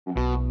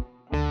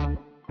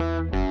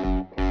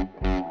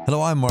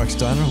Hello, I'm Marc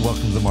Steiner.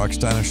 Welcome to the Marc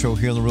Steiner Show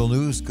here on The Real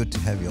News. Good to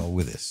have you all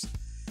with us.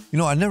 You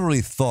know, I never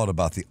really thought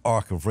about the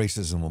arc of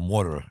racism and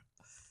water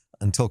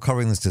until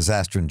covering this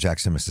disaster in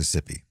Jackson,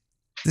 Mississippi.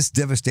 This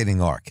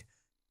devastating arc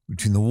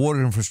between the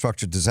water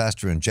infrastructure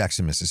disaster in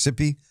Jackson,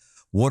 Mississippi,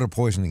 water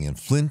poisoning in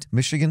Flint,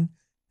 Michigan,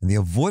 and the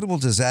avoidable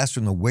disaster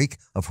in the wake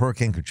of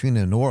Hurricane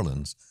Katrina in New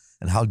Orleans,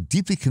 and how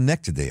deeply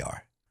connected they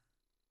are.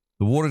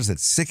 The waters that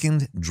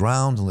sickened,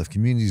 drowned, and left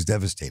communities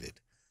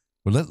devastated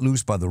were let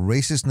loose by the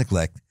racist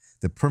neglect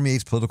that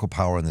permeates political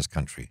power in this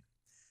country.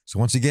 So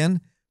once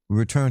again, we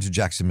return to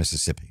Jackson,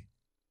 Mississippi.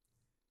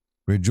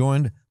 We're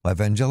joined by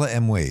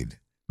Vangela Wade,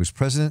 who is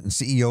president and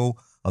CEO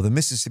of the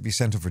Mississippi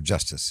Center for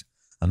Justice,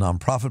 a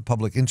nonprofit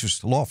public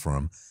interest law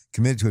firm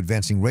committed to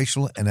advancing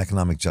racial and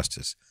economic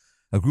justice,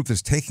 a group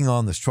that's taking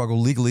on the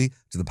struggle legally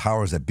to the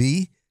powers that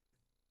be,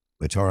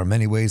 which are in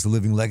many ways the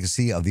living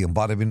legacy of the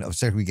embodiment of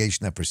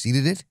segregation that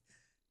preceded it,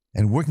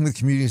 and working with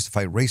communities to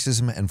fight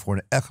racism and for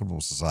an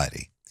equitable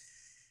society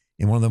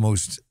in one of the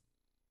most,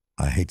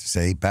 I hate to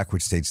say,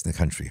 backward states in the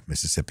country,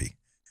 Mississippi.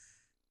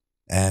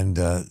 And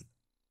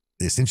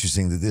it's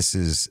interesting that this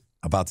is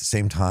about the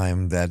same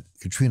time that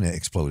Katrina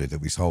exploded,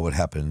 that we saw what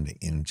happened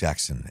in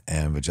Jackson.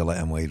 And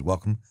Vangela Wade,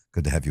 welcome.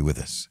 Good to have you with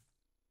us.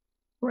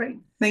 Great.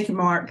 Thank you,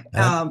 Mark.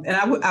 And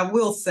I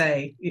will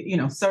say, you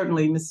know,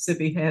 certainly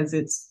Mississippi has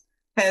its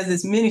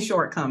many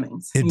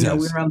shortcomings. It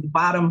does. We're on the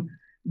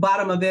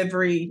bottom of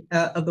every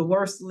of the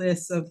worst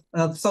lists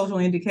of social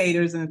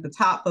indicators, and at the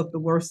top of the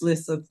worst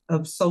lists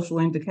of social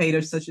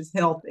indicators such as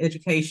health,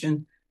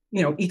 education,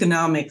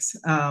 economics,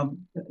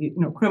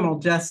 criminal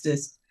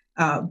justice.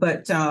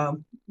 But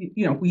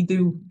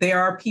there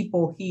are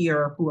people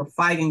here who are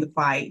fighting the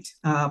fight,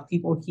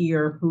 people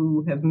here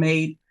who have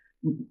made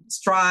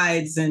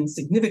strides and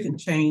significant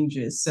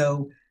changes.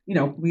 So,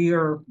 we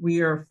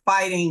are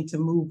fighting to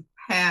move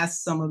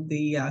past some of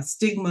the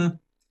stigma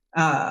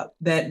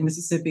that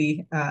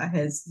Mississippi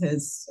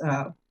has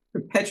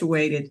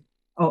perpetuated,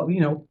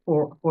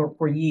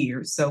 for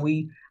years. So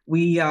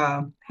we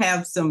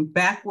have some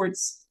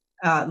backwards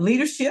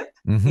leadership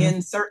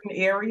in certain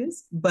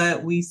areas,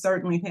 but we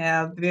certainly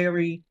have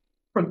very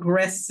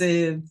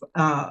progressive.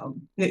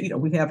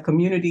 We have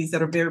communities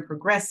that are very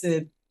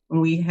progressive, and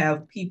we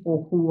have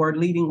people who are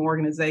leading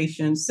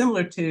organizations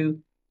similar to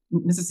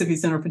Mississippi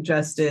Center for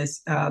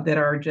Justice that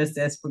are just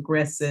as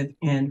progressive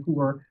and who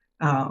are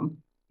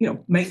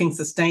making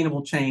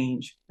sustainable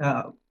change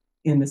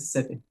in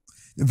Mississippi.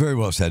 Very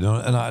well said,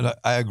 and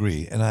I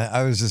agree. And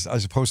I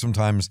suppose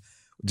sometimes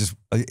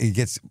it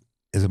gets,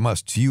 as it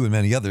must to you and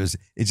many others,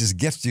 it just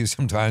gets to you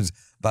sometimes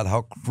about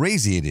how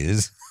crazy it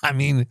is. I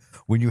mean,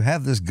 when you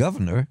have this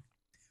governor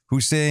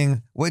who's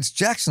saying, well, it's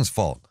Jackson's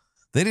fault.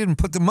 They didn't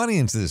put the money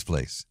into this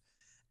place.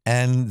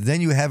 And then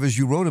you have, as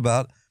you wrote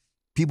about,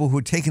 people who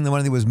are taking the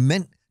money that was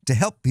meant to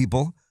help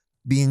people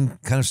being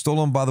kind of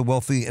stolen by the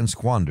wealthy and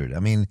squandered.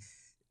 I mean,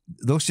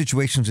 those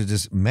situations are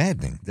just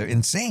maddening. They're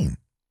insane.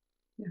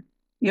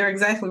 You're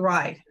exactly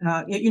right.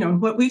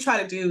 What we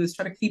try to do is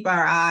try to keep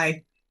our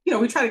eye,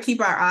 we try to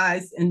keep our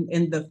eyes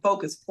and the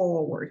focus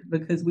forward,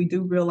 because we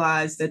do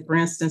realize that, for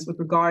instance, with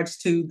regards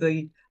to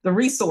the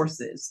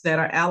resources that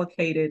are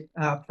allocated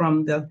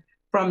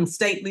from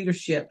state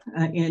leadership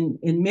in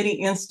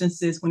many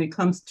instances when it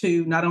comes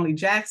to not only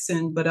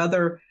Jackson, but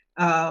other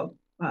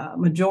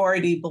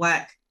majority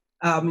Black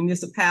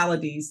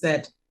municipalities,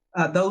 that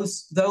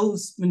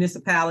those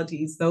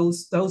municipalities,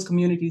 those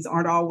communities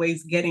aren't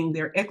always getting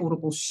their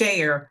equitable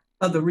share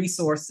of the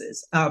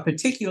resources,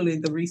 particularly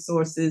the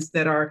resources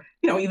that are,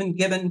 even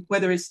given,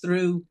 whether it's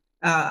through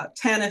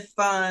TANF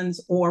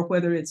funds or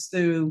whether it's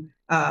through,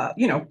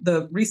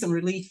 the recent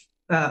relief,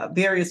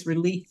 various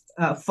relief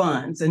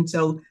funds. And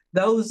so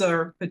those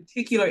are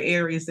particular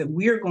areas that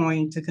we're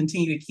going to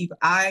continue to keep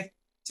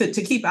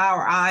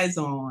our eyes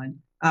on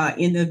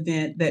in the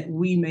event that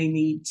we may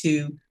need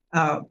to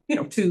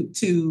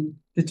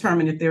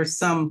determine if there's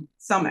some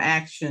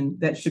action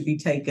that should be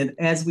taken,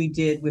 as we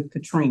did with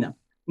Katrina.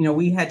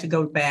 We had to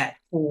go back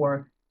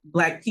for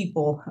Black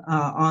people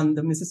on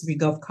the Mississippi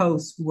Gulf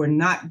Coast who were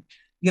not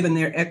given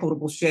their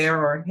equitable share,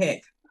 or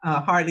heck,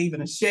 hardly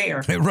even a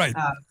share, right,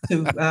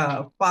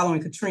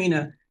 following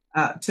Katrina,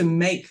 to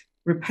make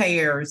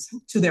repairs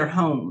to their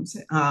homes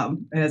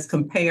as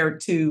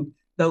compared to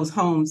those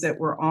homes that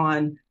were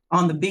on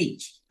the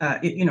beach.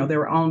 They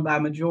were owned by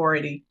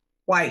majority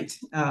white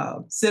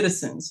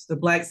citizens. The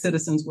Black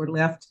citizens were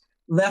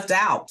left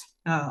out,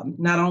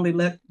 not only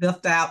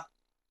left out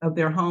of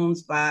their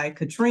homes by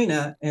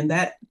Katrina and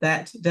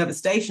that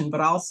devastation, but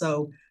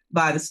also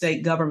by the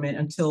state government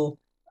until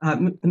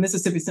the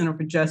Mississippi Center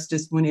for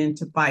Justice went in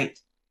to fight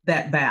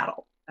that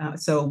battle.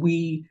 So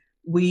we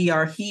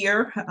are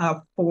here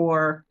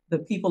for the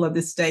people of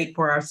this state,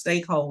 for our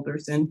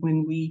stakeholders, and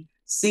when we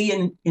see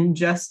an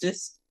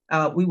injustice,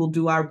 we will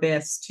do our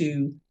best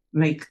to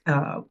make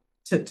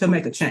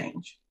a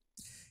change.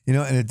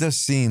 And it does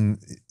seem,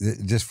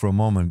 just for a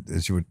moment,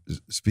 as you were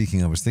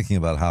speaking, I was thinking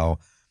about how,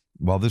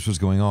 while this was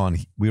going on,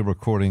 we were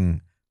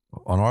recording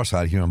on our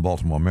side here in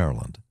Baltimore,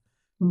 Maryland.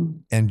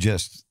 And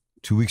just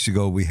 2 weeks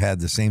ago, we had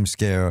the same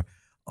scare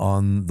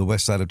on the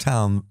west side of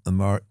town,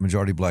 a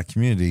majority black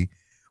community,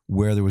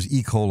 where there was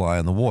E. coli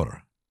in the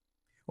water,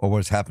 or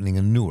what's happening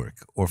in Newark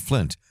or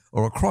Flint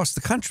or across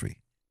the country.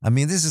 I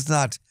mean, this is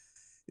not,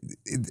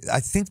 I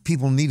think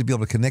people need to be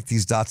able to connect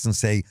these dots and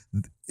say,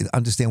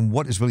 understand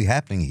what is really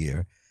happening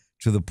here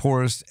to the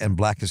poorest and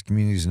blackest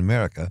communities in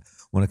America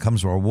when it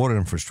comes to our water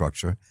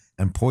infrastructure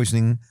and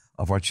poisoning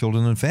of our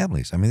children and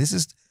families. I mean,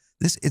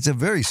 it's a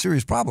very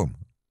serious problem.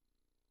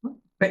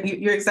 But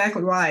you're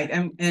exactly right.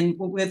 And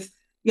with,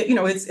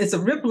 it's a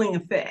rippling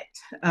effect.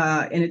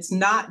 And it's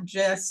not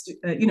just,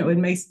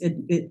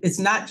 it's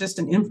not just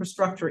an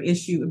infrastructure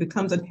issue. It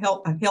becomes a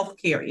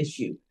healthcare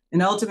issue.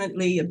 And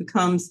ultimately it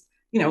becomes,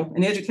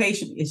 an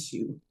education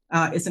issue.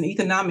 It's an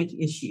economic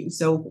issue.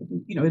 So,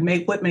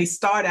 what may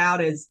start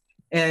out as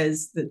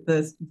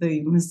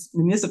the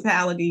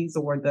municipalities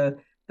or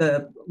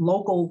the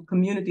local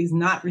communities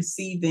not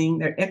receiving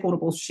their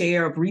equitable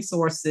share of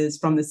resources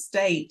from the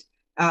state,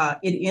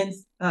 it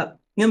ends up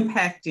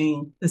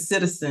impacting the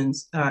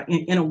citizens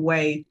in a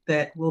way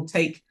that will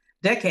take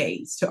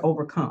decades to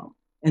overcome.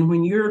 And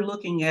when you're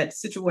looking at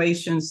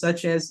situations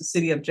such as the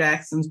city of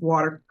Jackson's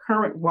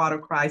current water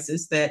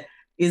crisis, that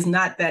is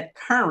not that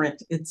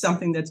current, it's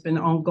something that's been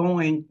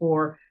ongoing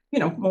for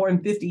more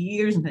than 50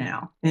 years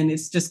now. And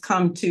it's just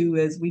come to,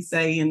 as we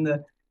say in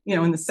the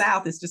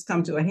South, it's just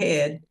come to a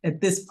head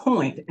at this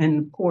point. And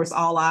of course,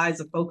 all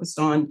eyes are focused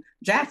on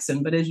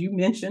Jackson. But as you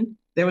mentioned,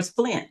 there was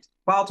Flint,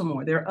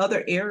 Baltimore. There are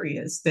other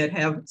areas that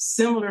have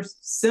similar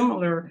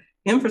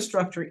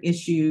infrastructure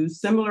issues,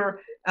 similar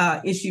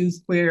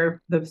issues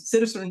where the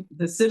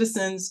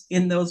citizens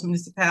in those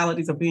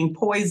municipalities are being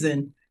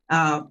poisoned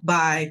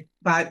by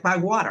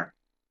water.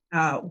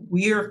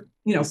 We're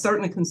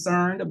certainly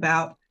concerned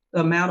about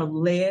the amount of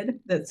lead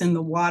that's in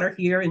the water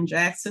here in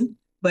Jackson,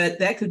 but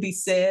that could be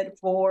said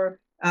for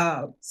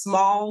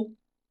small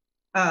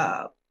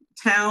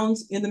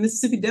towns in the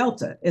Mississippi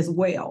Delta as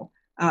well.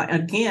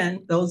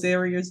 Again, those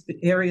areas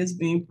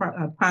being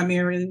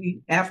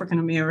primarily African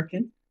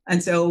American,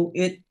 and so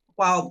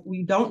while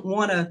we don't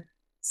want to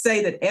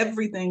say that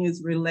everything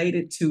is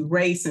related to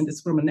race and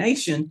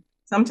discrimination,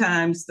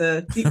 sometimes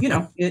it's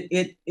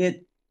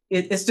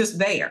just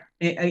there.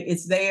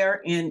 It's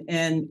there, and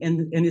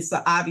it's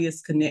the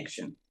obvious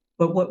connection.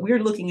 But what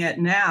we're looking at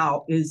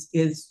now is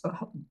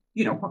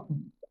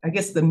I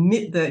guess the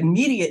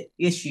immediate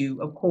issue,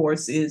 of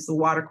course, is the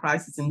water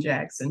crisis in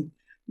Jackson.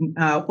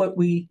 What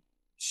we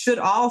should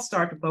all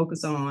start to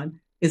focus on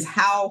is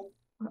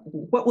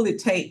what will it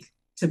take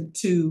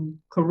to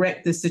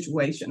correct this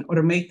situation or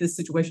to make this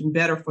situation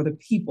better for the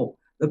people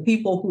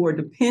who are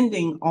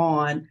depending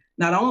on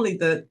not only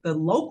the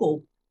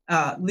local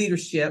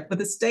leadership, but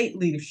the state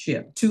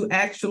leadership to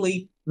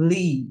actually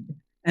lead.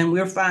 And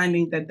we're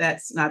finding that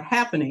that's not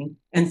happening.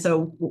 And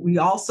so we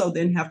also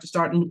then have to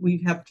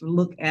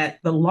look at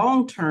the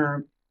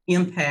long-term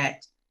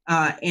impact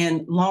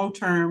and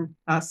long-term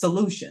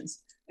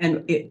solutions.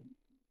 And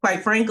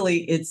quite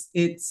frankly,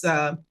 we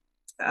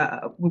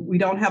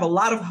don't have a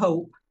lot of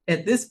hope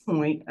at this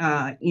point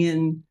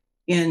in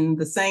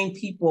the same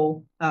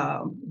people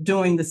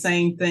doing the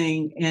same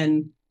thing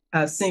and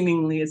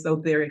seemingly as though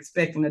they're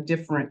expecting a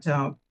different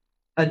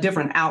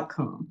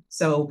outcome.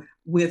 So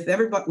with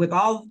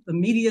all the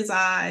media's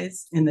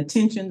eyes and the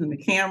tension and the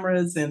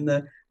cameras and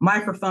the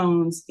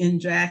microphones in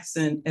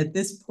Jackson, at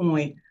this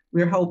point,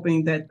 we're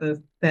hoping that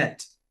the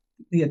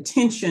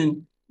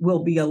attention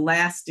will be a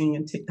lasting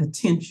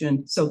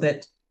attention, so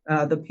that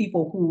the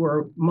people who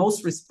are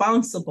most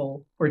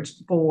responsible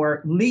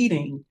for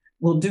leading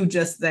will do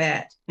just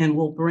that and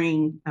will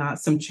bring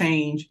some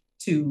change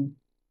to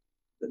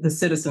the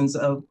citizens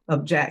of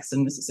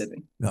Jackson,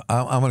 Mississippi. Now,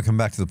 I want to come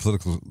back to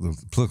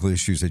the political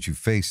issues that you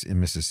face in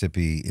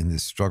Mississippi in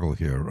this struggle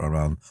here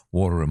around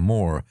water and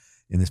more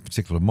in this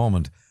particular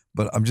moment.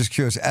 But I'm just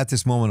curious, at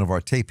this moment of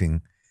our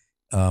taping,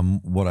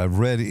 what I've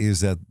read is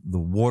that the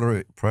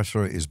water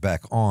pressure is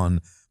back on,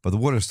 but the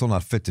water is still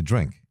not fit to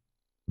drink.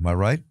 Am I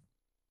right?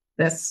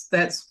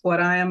 That's what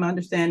I am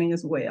understanding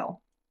as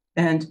well.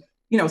 And,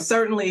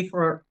 certainly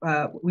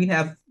we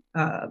have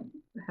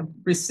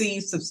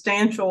received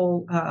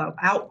substantial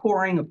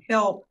outpouring of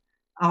help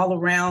all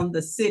around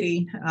the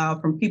city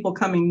from people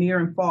coming near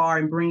and far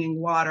and bringing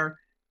water.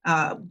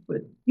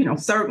 But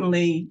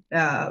certainly,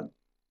 that's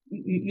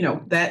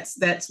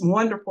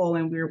wonderful,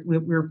 and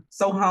we're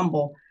so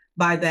humble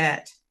by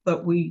that.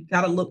 But we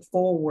got to look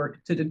forward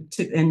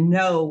and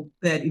know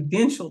that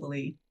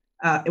eventually,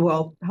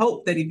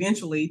 hope that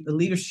eventually the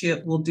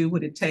leadership will do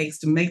what it takes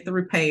to make the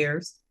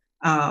repairs,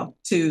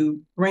 to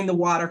bring the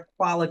water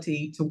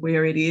quality to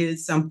where it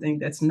is something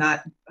that's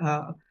not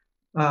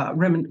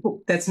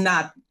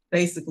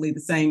basically the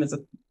same as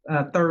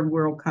a third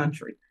world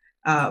country.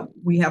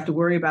 We have to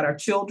worry about our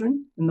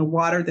children and the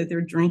water that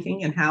they're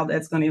drinking and how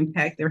that's going to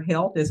impact their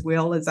health, as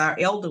well as our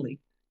elderly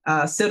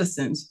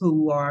citizens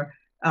who are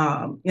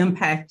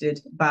impacted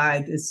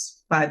by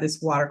this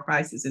water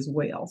crisis as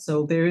well.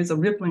 So there is a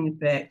rippling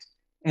effect,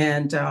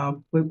 and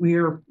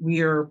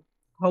we're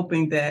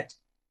hoping that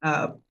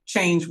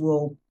change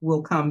will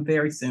come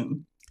very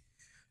soon.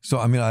 So,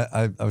 I mean,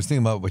 I was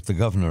thinking about what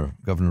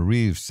Governor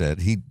Reeves said.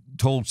 He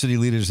told city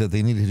leaders that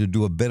they needed to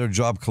do a better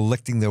job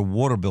collecting their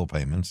water bill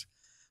payments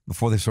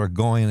before they start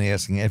going and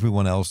asking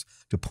everyone else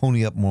to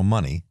pony up more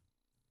money.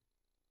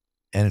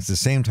 And it's the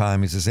same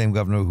time, it's the same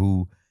governor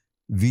who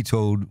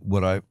vetoed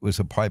what was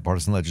a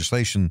bipartisan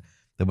legislation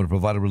that would have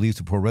provided relief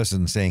to poor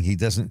residents, saying he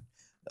doesn't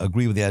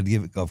agree with the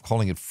idea of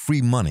calling it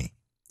free money.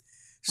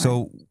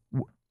 So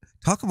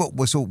talk about,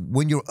 so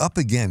when you're up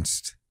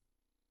against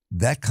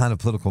that kind of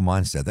political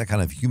mindset, that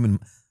kind of human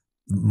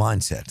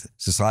mindset,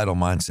 societal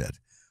mindset,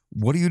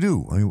 what do you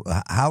do? I mean,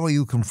 how are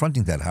you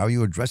confronting that? How are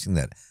you addressing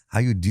that? How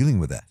are you dealing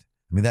with that?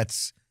 I mean,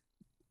 that's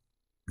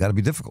got to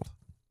be difficult.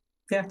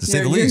 Yeah, to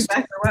say the least. You're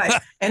exactly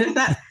right. And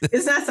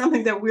it's not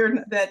something that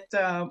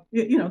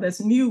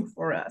that's new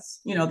for us.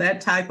 You know,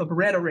 that type of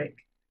rhetoric.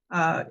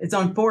 It's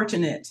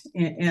unfortunate,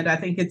 and I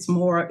think it's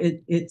more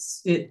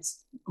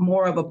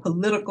more of a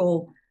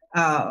political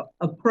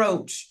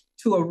approach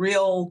to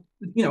real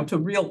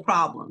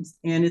problems,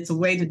 and it's a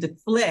way to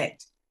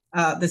deflect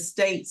the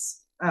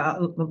state's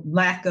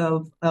lack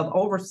of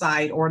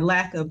oversight or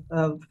lack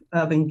of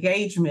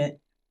engagement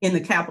in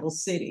the capital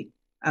city.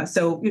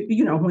 So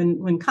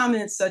when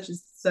comments such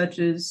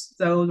as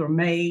those are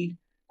made,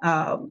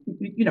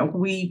 you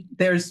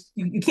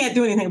can't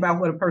do anything about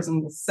what a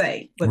person will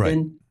say, but right.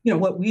 Then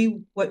what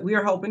we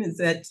are hoping is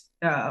that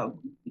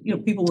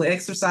people will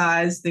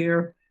exercise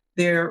their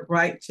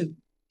right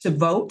to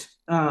vote,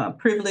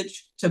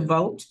 privilege to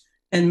vote,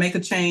 and make a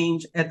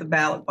change at the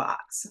ballot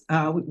box,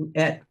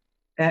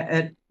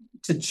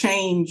 to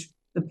change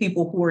the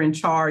people who are in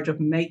charge of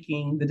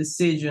making the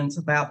decisions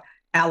about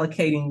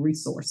allocating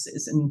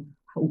resources and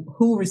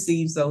who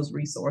receives those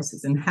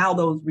resources and how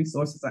those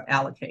resources are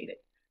allocated.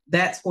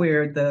 That's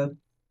where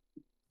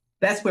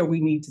we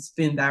need to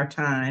spend our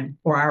time,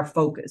 or our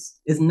focus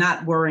is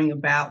not worrying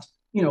about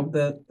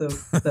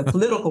the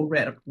political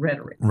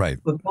rhetoric, right?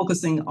 But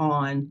focusing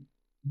on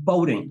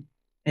voting.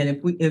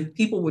 And if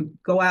people would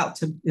go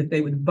out if they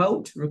would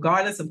vote,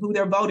 regardless of who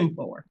they're voting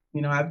for.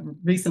 I've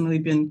recently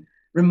been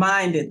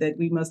reminded that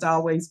we must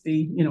always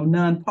be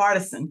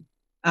nonpartisan,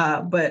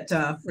 but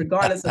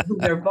regardless of who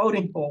they're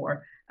voting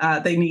for,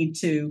 they need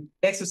to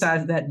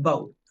exercise that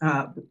vote,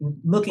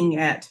 looking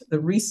at the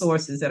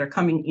resources that are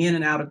coming in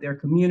and out of their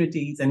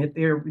communities, and if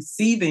they're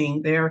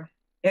receiving their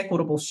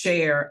equitable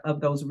share of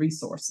those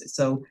resources.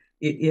 So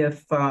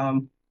if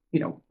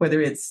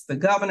whether it's the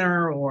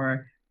governor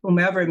or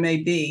whomever it may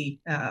be,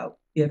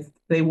 if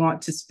they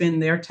want to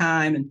spend their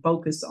time and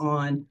focus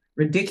on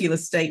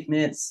ridiculous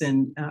statements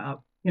and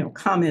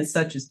comments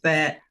such as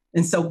that,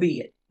 and so be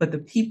it. But the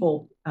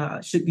people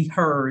should be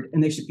heard,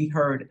 and they should be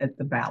heard at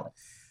the ballot.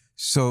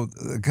 So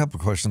a couple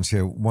of questions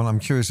here. One, I'm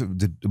curious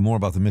more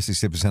about the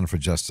Mississippi Center for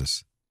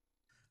Justice.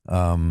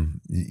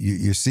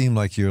 You seem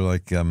like you're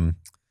like a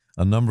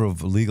number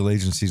of legal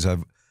agencies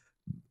I've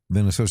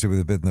been associated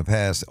with a bit in the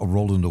past are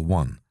rolled into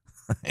one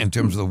in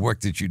terms of the work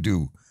that you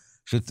do.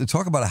 So to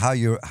talk about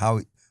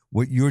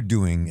what you're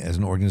doing as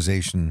an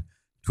organization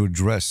to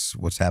address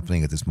what's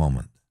happening at this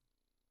moment.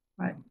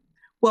 Right.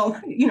 Well,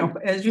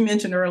 as you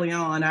mentioned early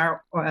on,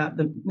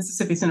 the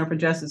Mississippi Center for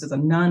Justice is a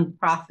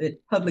nonprofit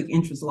public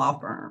interest law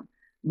firm.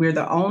 We're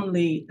the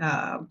only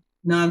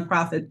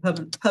nonprofit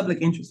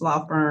public interest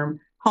law firm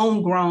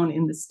homegrown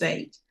in the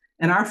state.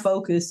 And our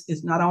focus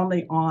is not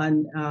only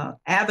on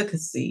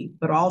advocacy,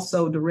 but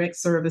also direct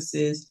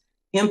services,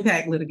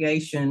 impact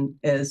litigation,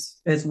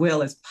 as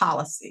well as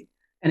policy.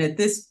 And at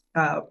this,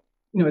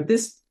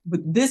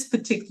 with this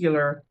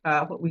particular,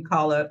 what we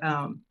call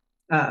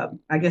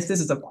I guess this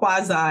is a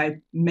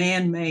quasi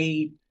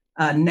man-made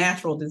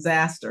natural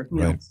disaster.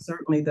 Right.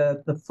 Certainly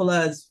the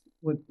floods.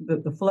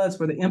 The floods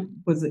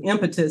was the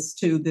impetus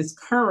to this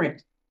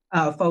current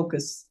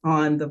focus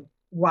on the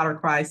water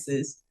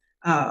crisis.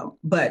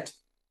 But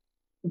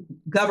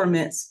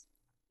governments,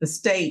 the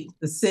state,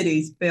 the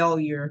city's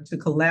failure to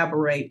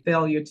collaborate,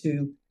 failure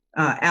to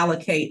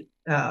allocate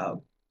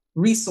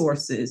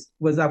resources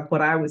was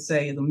what I would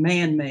say is a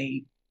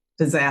man-made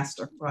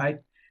disaster, right?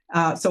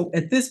 So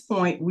at this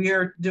point,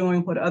 we're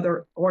doing what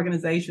other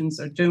organizations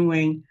are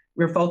doing.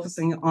 We're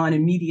focusing on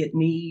immediate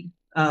need,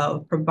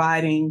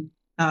 providing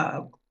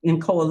in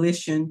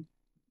coalition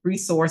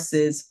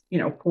resources,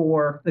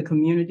 for the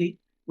community.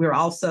 We're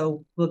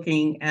also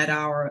looking at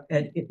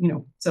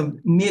some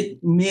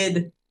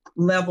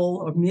mid-level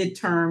or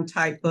mid-term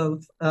type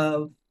of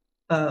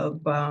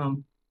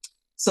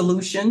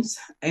solutions,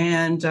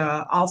 and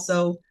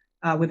also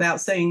without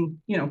saying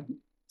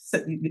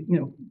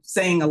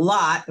saying a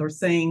lot or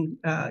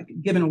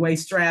giving away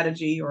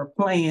strategy or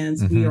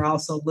plans. Mm-hmm. We are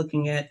also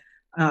looking at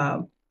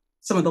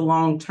some of the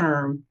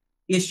long-term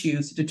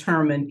issues to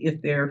determine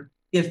if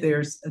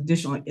there's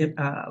additional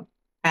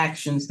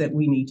actions that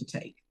we need to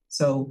take.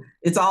 So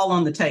it's all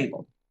on the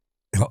table.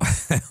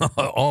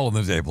 All on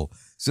the table.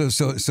 So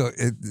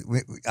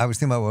I was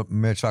thinking about what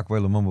Mayor Chokwe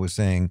Lumumba was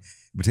saying.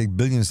 It would take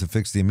billions to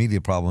fix the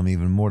immediate problem,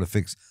 even more to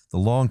fix the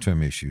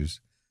long-term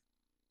issues.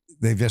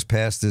 They've just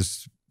passed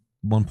this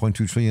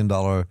 $1.2 trillion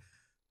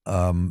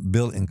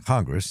bill in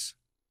Congress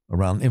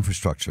around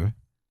infrastructure.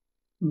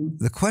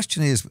 The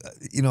question is,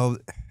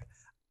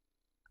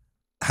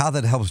 how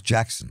that helps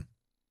Jackson.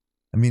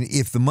 I mean,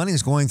 if the money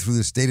is going through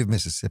the state of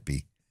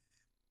Mississippi,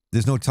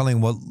 there's no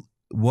telling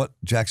what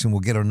Jackson will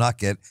get or not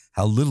get,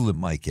 how little it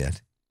might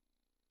get.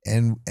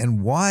 And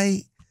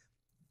why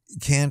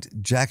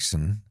can't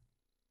Jackson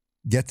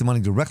get the money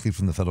directly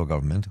from the federal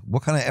government?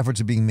 What kind of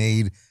efforts are being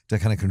made to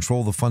kind of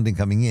control the funding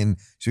coming in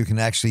so you can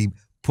actually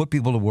put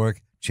people to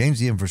work, change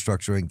the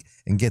infrastructure,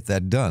 and get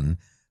that done?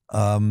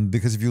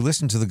 Because if you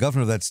listen to the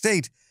governor of that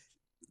state,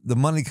 the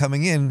money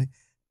coming in,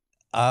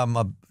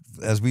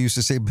 as we used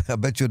to say, I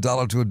bet you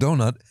 $1 to a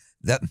donut,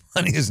 that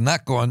money is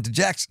not going to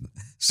Jackson.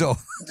 So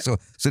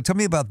tell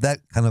me about that,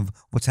 kind of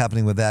what's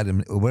happening with that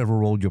and whatever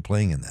role you're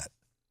playing in that.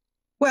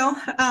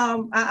 Well,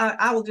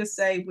 I will just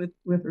say with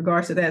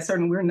regards to that,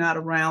 certainly we're not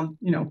around,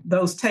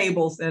 those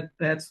tables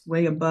that's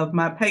way above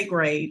my pay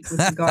grade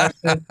with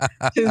regards to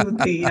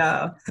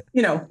the,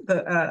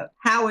 the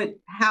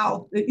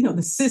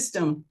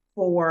system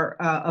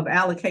of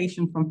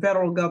allocation from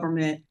federal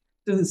government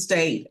through the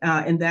state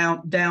and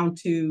down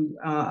to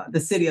the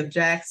city of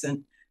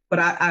Jackson.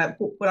 But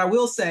what I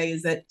will say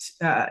is that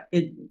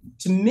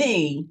to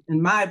me,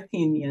 in my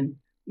opinion,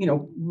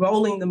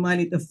 rolling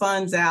the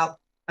funds out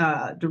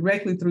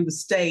directly through the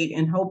state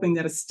and hoping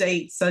that a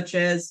state such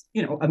as,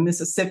 a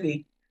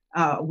Mississippi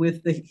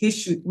with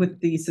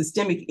the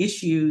systemic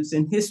issues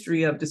and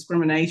history of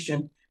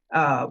discrimination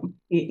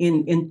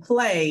in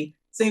play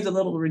seems a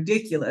little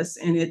ridiculous.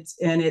 And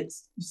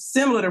it's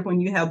similar to when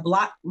you have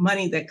block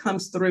money that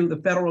comes through the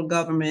federal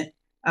government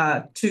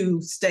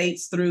to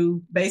states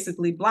through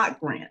basically block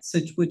grants,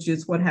 which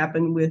is what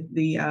happened with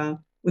the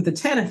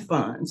tenant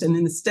funds. And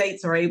then the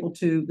state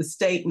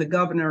and the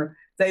governor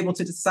is able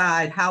to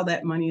decide how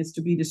that money is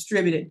to be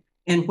distributed,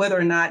 and whether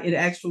or not it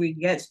actually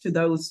gets to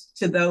those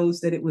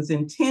that it was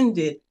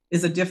intended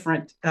is a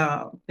different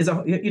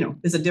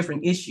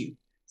issue.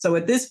 So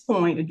at this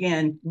point,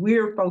 again,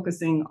 we're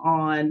focusing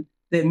on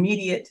the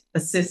immediate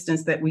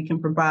assistance that we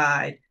can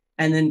provide,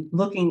 and then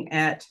looking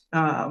at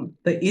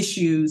the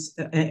issues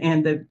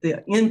and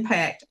the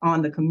impact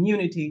on the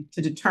community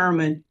to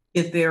determine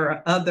if there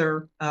are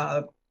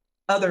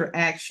other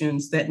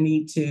actions that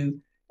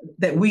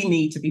we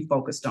need to be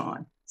focused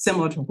on,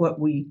 similar to what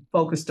we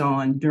focused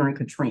on during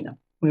Katrina,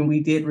 when we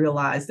did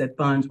realize that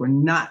funds were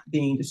not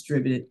being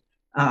distributed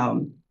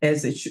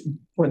as it should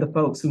for the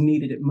folks who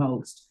needed it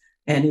most,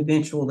 and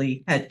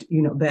eventually had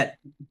that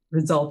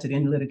resulted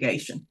in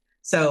litigation.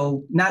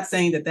 So, not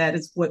saying that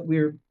is what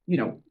we're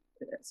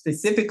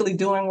specifically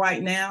doing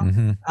right now.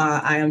 Mm-hmm.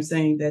 I am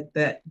saying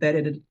that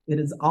it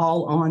is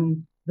all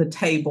on the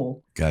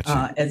table.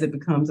 Gotcha. As it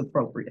becomes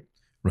appropriate.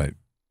 Right.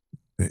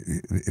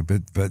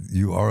 But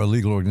you are a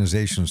legal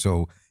organization,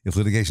 so if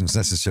litigation is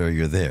necessary,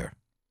 you're there.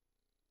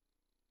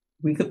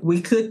 We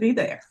could be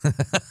there.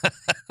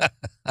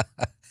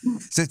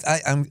 So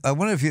I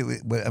wonder if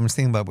I'm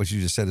thinking about what you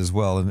just said as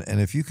well,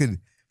 and if you could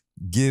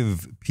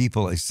give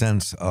people a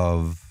sense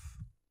of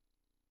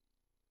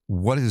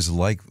what it is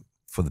like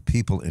for the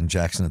people in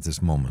Jackson at this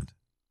moment,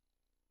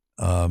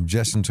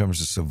 just in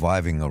terms of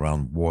surviving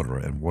around water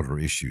and water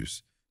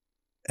issues,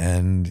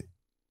 and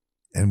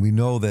we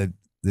know that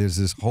there's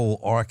this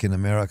whole arc in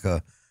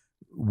America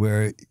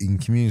where in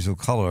communities of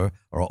color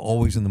are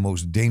always in the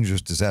most dangerous,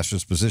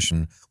 disastrous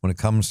position when it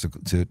comes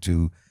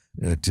to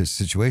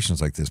situations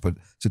like this. But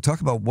to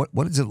talk about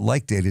what is it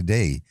like day to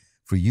day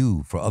for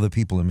you, for other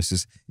people in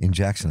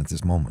Jackson at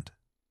this moment?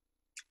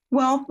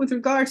 Well, with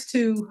regards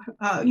to,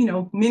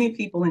 many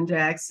people in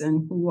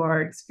Jackson who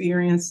are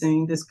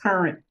experiencing this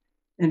current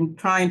and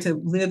trying to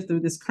live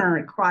through this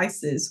current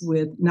crisis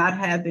with not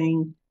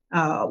having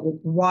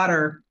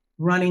water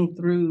running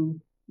through,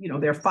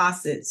 their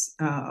faucets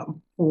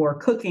for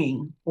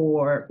cooking,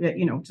 or,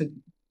 to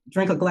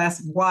drink a glass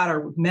of water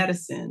with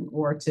medicine,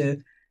 or to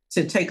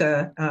take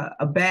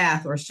a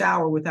bath or a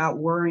shower without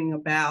worrying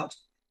about,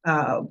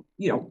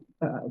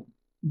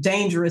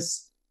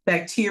 dangerous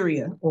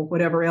bacteria or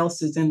whatever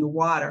else is in the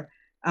water.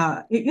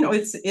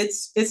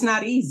 It's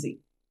not easy,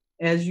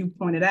 as you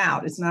pointed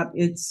out. It's not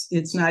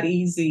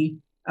easy.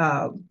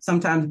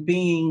 Sometimes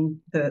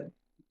being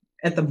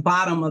at the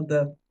bottom of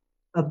the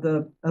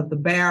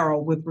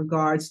barrel with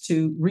regards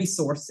to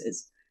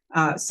resources.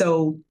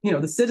 So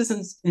the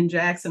citizens in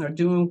Jackson are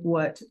doing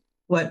what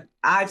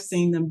I've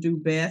seen them do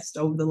best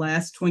over the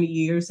last 20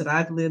 years that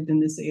I've lived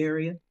in this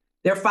area.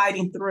 They're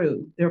fighting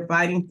through. They're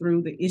fighting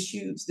through the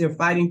issues. They're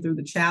fighting through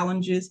the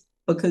challenges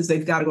because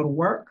they've got to go to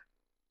work.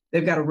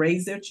 They've got to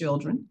raise their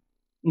children.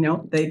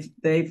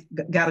 They've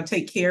got to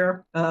take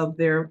care of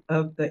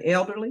the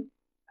elderly.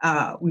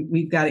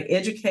 We've got to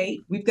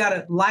educate.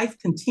 Life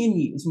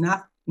continues,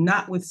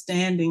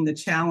 notwithstanding the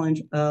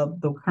challenge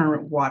of the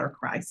current water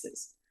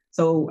crisis.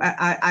 So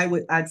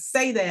I'd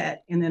say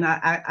that, and then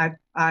I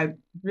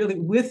really,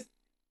 with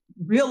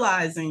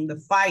realizing the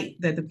fight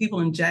that the people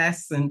in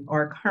Jackson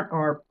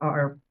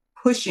are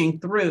pushing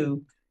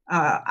through,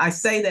 I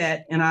say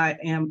that, and I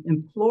am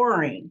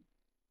imploring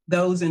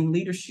those in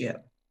leadership,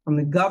 from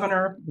the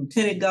governor,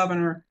 lieutenant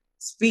governor,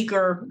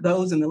 speaker,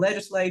 those in the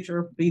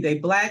legislature, be they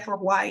Black or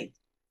white,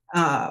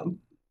 and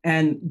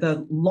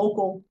the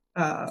local,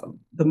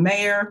 the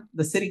mayor,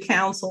 the city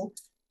council,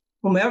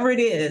 whomever it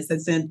is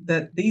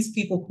that these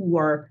people who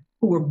were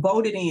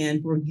voted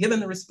in, who are given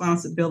the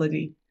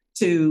responsibility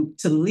to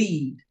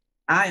lead,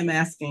 I am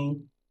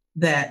asking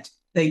that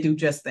they do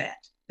just that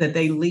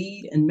they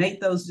lead and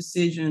make those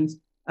decisions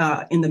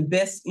in the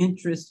best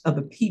interest of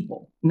the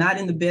people, not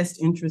in the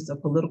best interest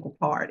of political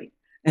party,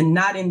 and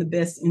not in the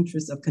best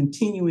interest of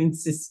continuing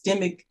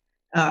systemic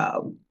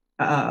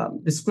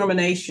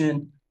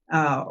discrimination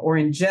or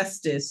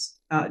injustice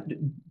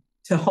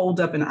to hold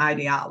up an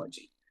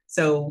ideology.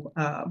 So,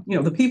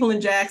 the people in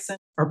Jackson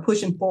are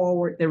pushing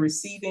forward. They're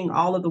receiving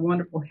all of the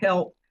wonderful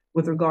help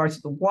with regards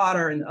to the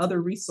water and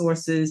other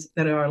resources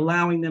that are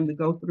allowing them to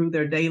go through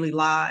their daily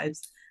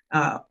lives.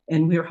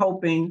 And we're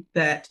hoping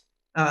that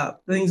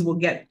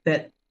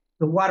that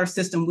the water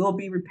system will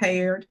be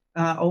repaired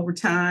over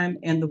time,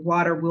 and the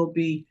water will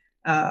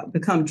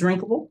become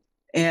drinkable,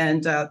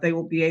 and they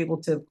will be able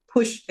to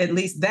push at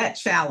least that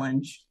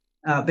challenge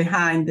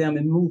behind them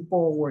and move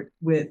forward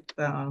with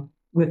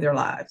their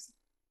lives.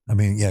 I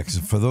mean, yeah, because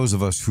for those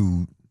of us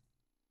who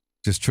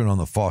just turn on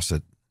the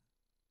faucet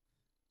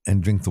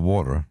and drink the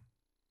water,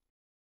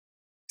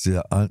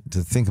 to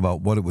think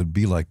about what it would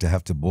be like to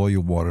have to boil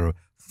your water,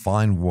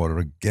 find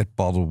water, get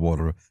bottled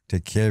water,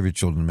 take care of your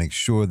children, make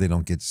sure they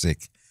don't get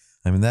sick.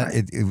 I mean,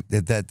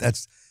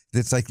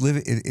 it's like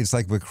living. It's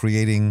like we're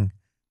creating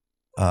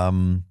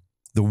the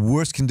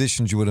worst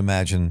conditions you would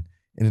imagine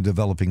in a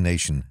developing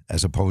nation,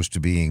 as opposed to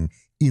being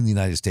in the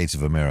United States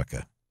of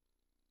America.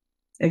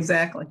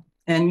 Exactly.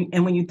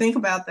 And when you think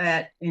about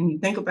that, and you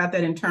think about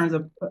that in terms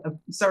of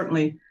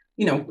certainly,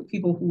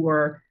 people who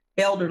are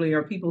elderly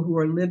or people who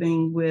are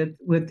living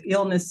with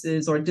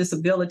illnesses or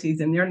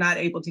disabilities, and they're not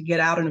able to get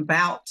out and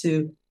about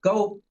to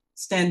go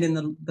stand in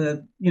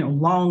the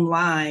long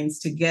lines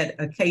to get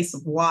a case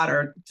of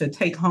water to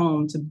take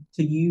home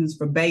to use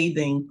for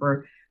bathing,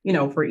 for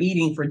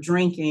eating, for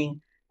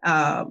drinking,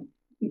 that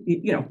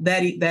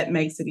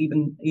makes it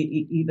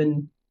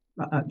even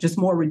just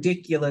more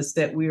ridiculous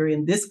that we're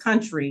in this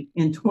country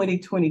in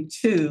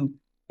 2022,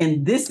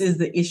 and this is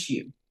the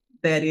issue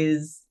that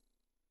is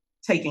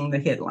taking the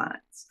headlines.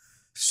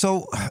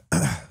 So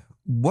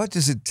what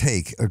does it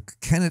take, or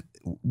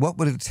what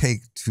would it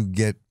take to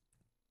get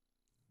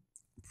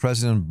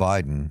President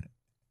Biden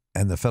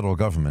and the federal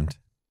government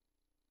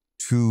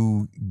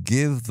to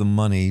give the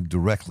money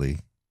directly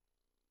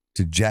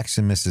to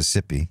Jackson,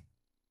 Mississippi,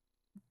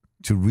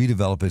 to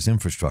redevelop its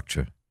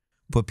infrastructure,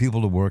 put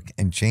people to work,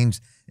 and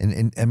change?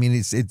 And I mean,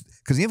 it's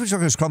because the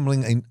infrastructure is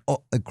crumbling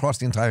across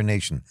the entire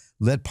nation.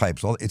 Lead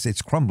pipes,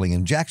 it's crumbling.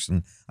 In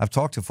Jackson, I've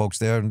talked to folks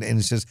there, and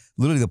it says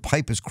literally the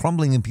pipe is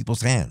crumbling in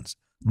people's hands,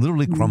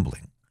 literally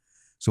crumbling.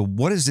 So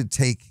what does it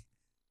take?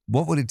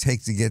 What would it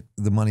take to get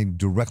the money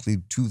directly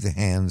to the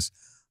hands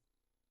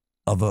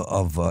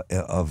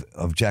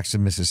of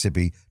Jackson,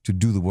 Mississippi, to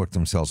do the work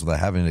themselves without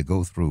having to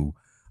go through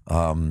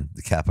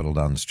the Capitol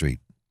down the street?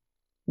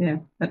 Yeah,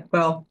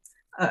 well,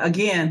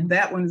 again,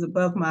 that one is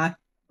above my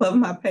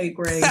pay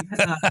grade,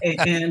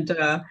 and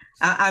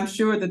I'm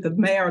sure that the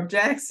mayor of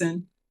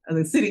Jackson,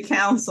 the city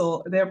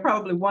council, they're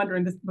probably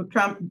wondering,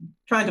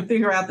 trying to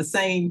figure out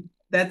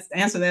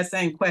answer that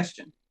same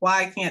question.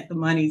 Why can't the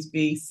monies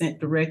be sent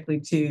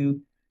directly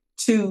to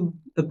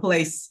the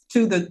place,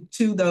 to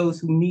those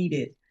who need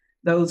it,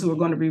 those who are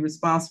going to be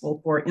responsible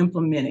for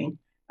implementing?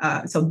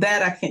 So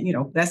that I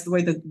can't, that's the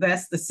way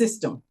that's the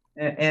system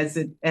as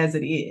it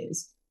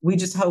is. We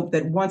just hope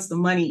that once the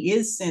money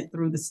is sent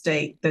through the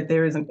state, that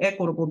there is an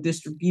equitable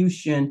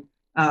distribution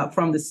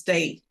from the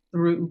state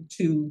through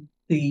to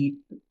the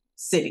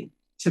city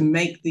to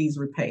make these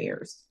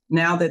repairs.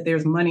 Now that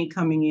there's money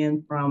coming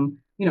in from,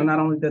 not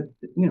only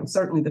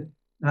certainly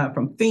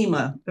from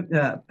FEMA,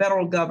 the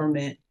federal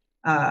government,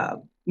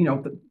 of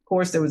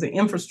course, there was the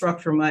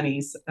infrastructure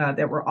monies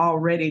that were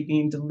already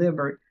being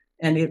delivered.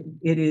 And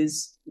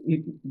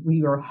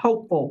we are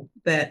hopeful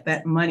that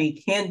that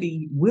money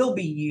will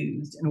be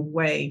used in a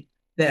way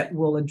that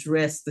will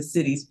address the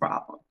city's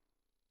problem.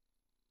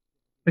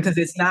 Because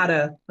it's not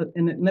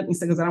and let me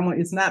say,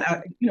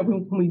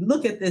 when we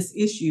look at this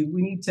issue,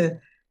 we need to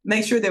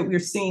make sure that we're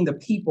seeing the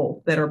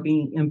people that are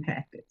being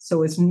impacted.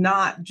 So it's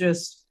not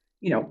just,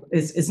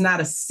 it's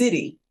not a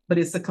city, but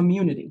it's a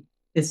community.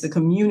 It's the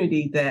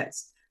community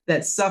that's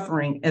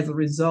suffering as a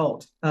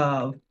result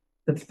of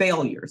the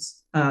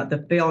failures,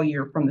 the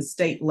failure from the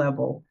state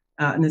level,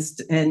 and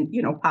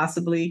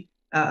possibly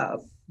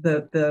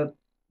the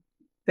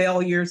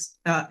failures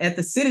at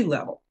the city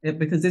level,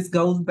 because this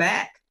goes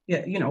back,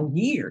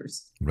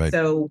 years. Right.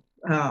 So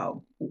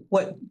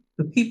what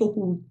the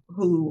people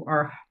who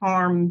are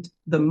harmed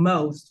the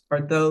most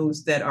are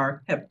those that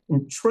have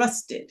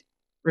entrusted,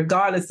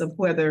 regardless of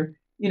whether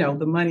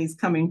the money's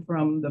coming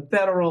from the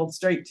federal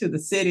straight to the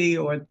city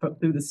or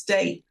through the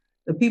state.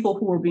 The people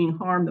who are being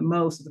harmed the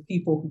most are the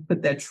people who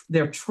put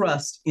their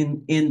trust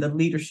in the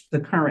leadership, the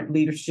current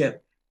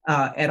leadership,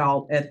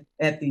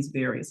 at these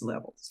various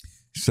levels.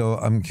 So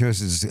I'm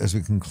curious, as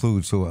we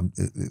conclude. So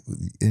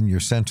in your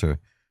center,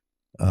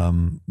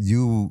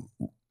 you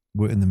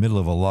were in the middle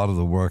of a lot of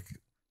the work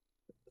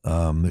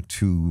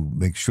to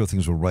make sure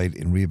things were right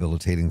in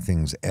rehabilitating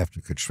things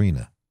after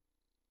Katrina.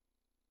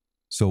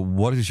 So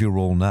what is your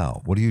role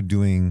now? What are you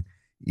doing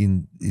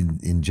in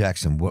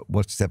Jackson?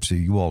 What steps are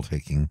you all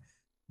taking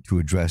to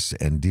address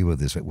and deal with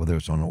this, whether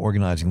it's on an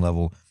organizing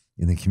level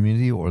in the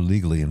community or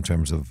legally in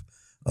terms of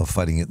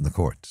fighting it in the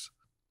courts?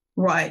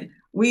 Right.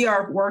 We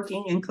are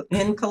working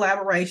in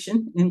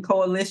collaboration, in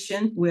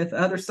coalition with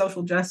other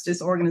social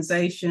justice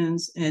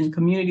organizations and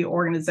community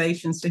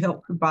organizations to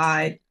help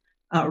provide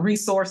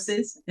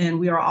resources. And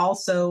we are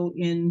also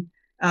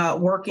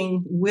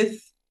working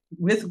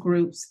with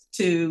groups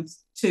to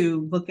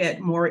look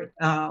at more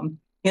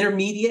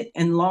intermediate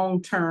and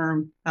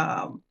long-term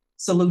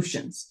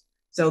solutions.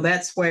 So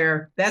that's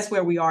where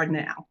we are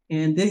now.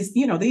 And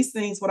these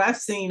things, what I've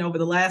seen over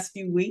the last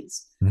few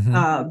weeks,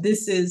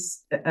 this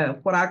is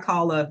what I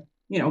call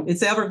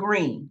it's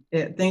evergreen.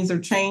 Things are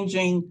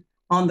changing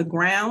on the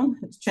ground.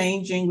 It's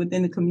changing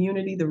within the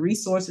community. The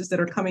resources that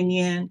are coming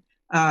in,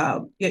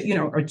 are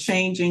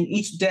changing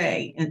each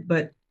day.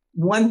 But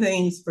one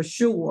thing's for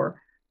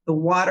sure, the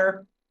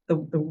water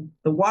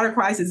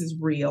crisis is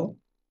real.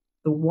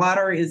 The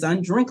water is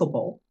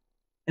undrinkable.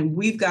 And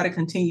we've got to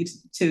continue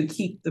to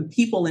keep the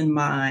people in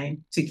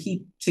mind, to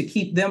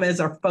keep them as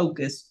our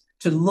focus,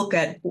 to look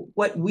at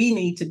what we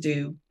need to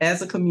do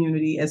as a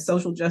community, as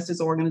social justice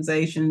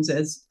organizations,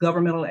 as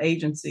governmental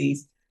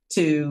agencies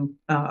to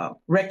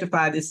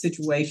rectify this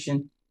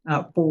situation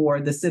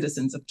for the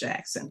citizens of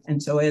Jackson.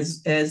 And so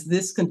as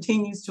this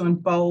continues to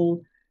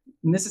unfold,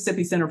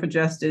 Mississippi Center for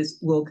Justice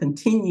will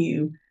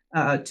continue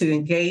to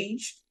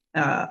engage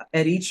with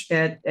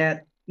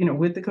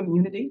the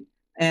community.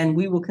 And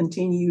we will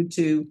continue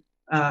to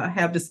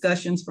have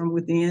discussions from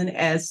within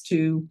as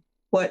to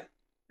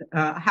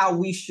how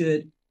we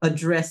should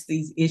address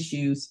these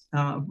issues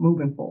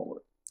moving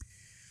forward.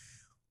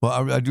 Well,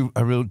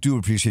 I really do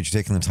appreciate you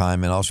taking the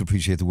time, and also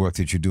appreciate the work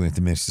that you're doing at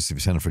the Mississippi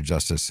Center for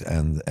Justice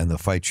and the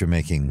fight you're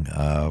making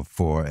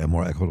for a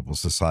more equitable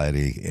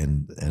society.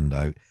 And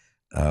I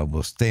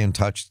will stay in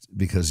touch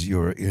because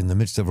you're in the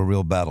midst of a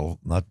real battle,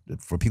 not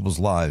for people's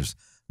lives,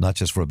 not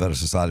just for a better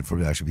society,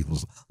 for actually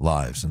people's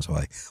lives. And so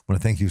I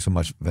want to thank you so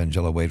much,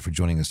 Vangela Wade, for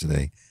joining us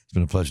today. It's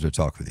been a pleasure to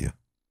talk with you.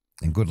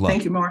 And good luck.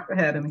 Thank you, Mark, for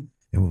having me.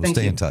 And we'll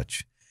stay in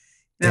touch.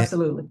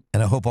 Absolutely.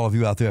 And I hope all of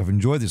you out there have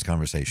enjoyed this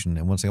conversation.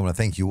 And once again, I want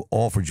to thank you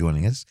all for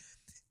joining us.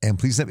 And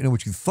please let me know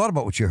what you thought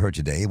about what you heard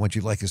today and what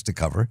you'd like us to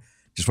cover.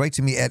 Just write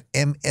to me at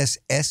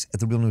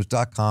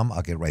mss@therealnews.com.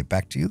 I'll get right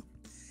back to you.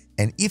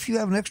 And if you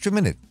have an extra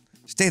minute,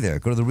 stay there.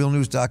 Go to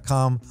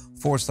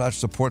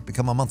therealnews.com/support,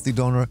 become a monthly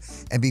donor,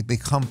 and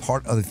become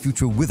part of the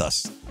future with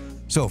us.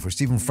 So for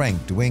Stephen Frank,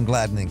 Dwayne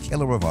Gladden, and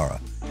Kayla Rivara,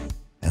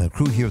 and the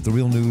crew here at The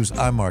Real News,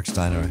 I'm Marc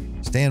Steiner.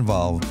 Stay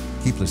involved,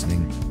 keep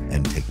listening,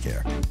 and take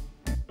care.